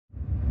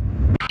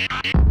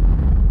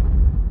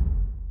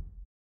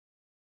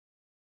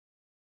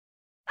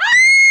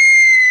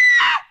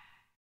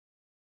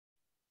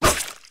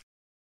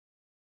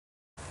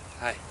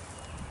Hi,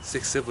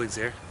 6 siblings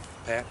here.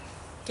 Pat.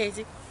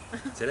 Casey.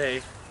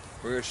 Today,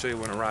 we're going to show you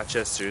one of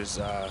Rochester's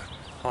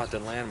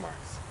haunted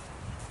landmarks.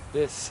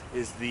 This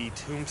is the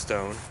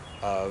tombstone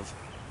of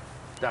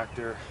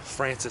Dr.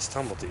 Francis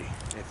Tumblety.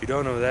 And if you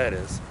don't know who that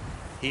is,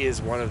 he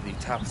is one of the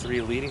top 3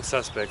 leading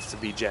suspects to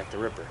be Jack the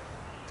Ripper.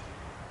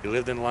 He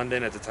lived in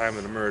London at the time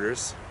of the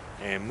murders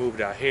and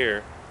moved out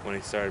here when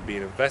he started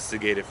being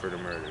investigated for the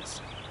murders.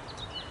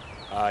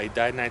 He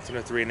died in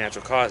 1903 of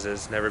natural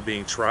causes, never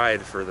being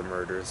tried for the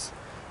murders.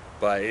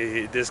 But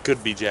this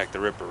could be Jack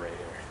the Ripper right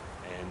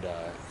here. And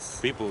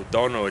people who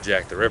don't know what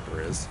Jack the Ripper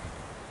is.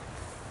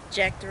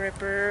 Jack the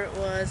Ripper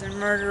was a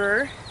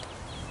murderer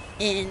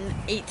in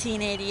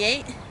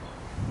 1888,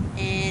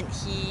 and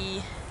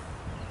he,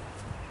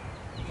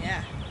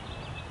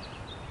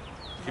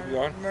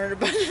 murdered a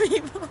bunch of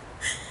people.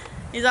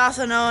 He's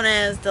also known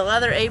as the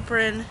Leather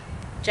Apron,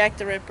 Jack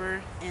the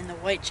Ripper, and the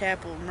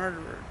Whitechapel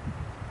Murderer.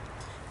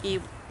 He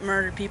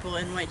murdered people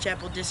in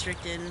Whitechapel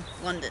District in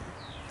London.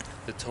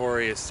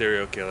 Notorious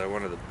serial killer,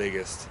 one of the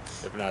biggest,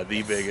 if not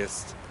the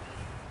biggest.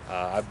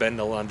 I've been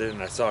to London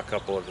and I saw a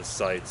couple of his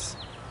sites,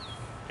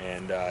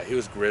 and he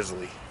was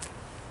grisly.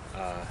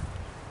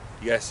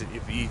 You guys,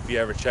 if you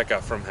ever check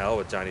out From Hell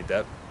with Johnny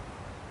Depp,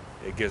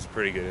 it gives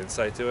pretty good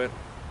insight to it,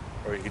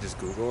 or you could just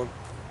Google him.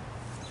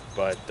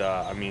 But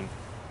I mean,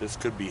 this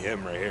could be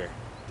him right here.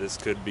 This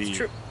could be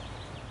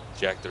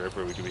Jack the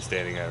Ripper we could be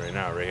standing at right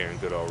now, right here in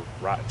good old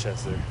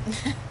Rochester.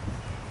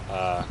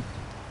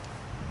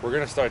 We're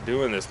going to start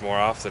doing this more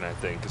often, I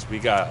think, because we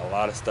got a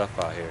lot of stuff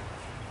out here.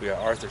 We got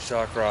Arthur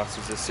Shawcross,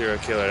 who's a serial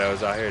killer that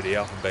was out here. The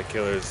Alphabet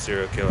Killer is a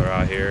serial killer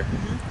out here.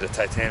 The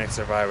Titanic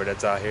survivor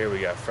that's out here. We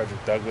got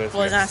Frederick Douglass.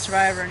 Well, he's not a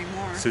survivor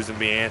anymore. Susan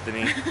B.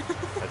 Anthony.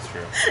 That's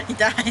true. He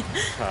died.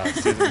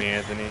 Susan B.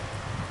 Anthony.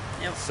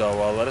 Yep.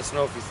 So let us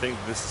know if you think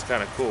this is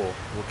kind of cool.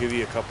 We'll give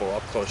you a couple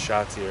up-close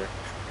shots here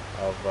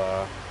of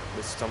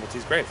Mr.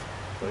 Tumblety's grave.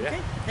 So yeah.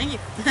 Okay, thank you.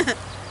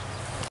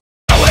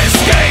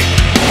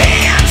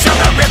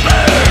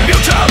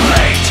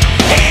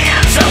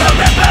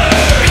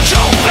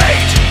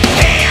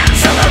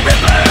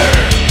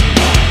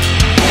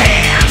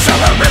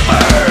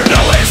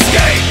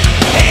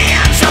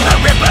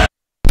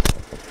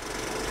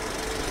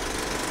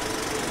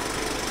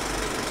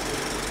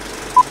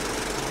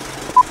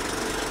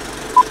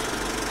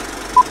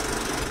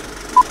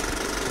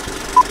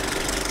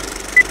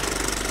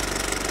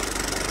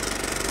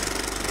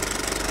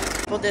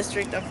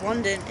 District of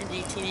London in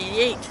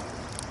 1888.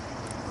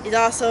 He's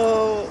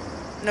also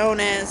known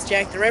as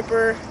Jack the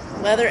Ripper,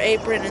 Leather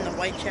Apron, and the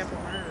Whitechapel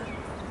Murderer.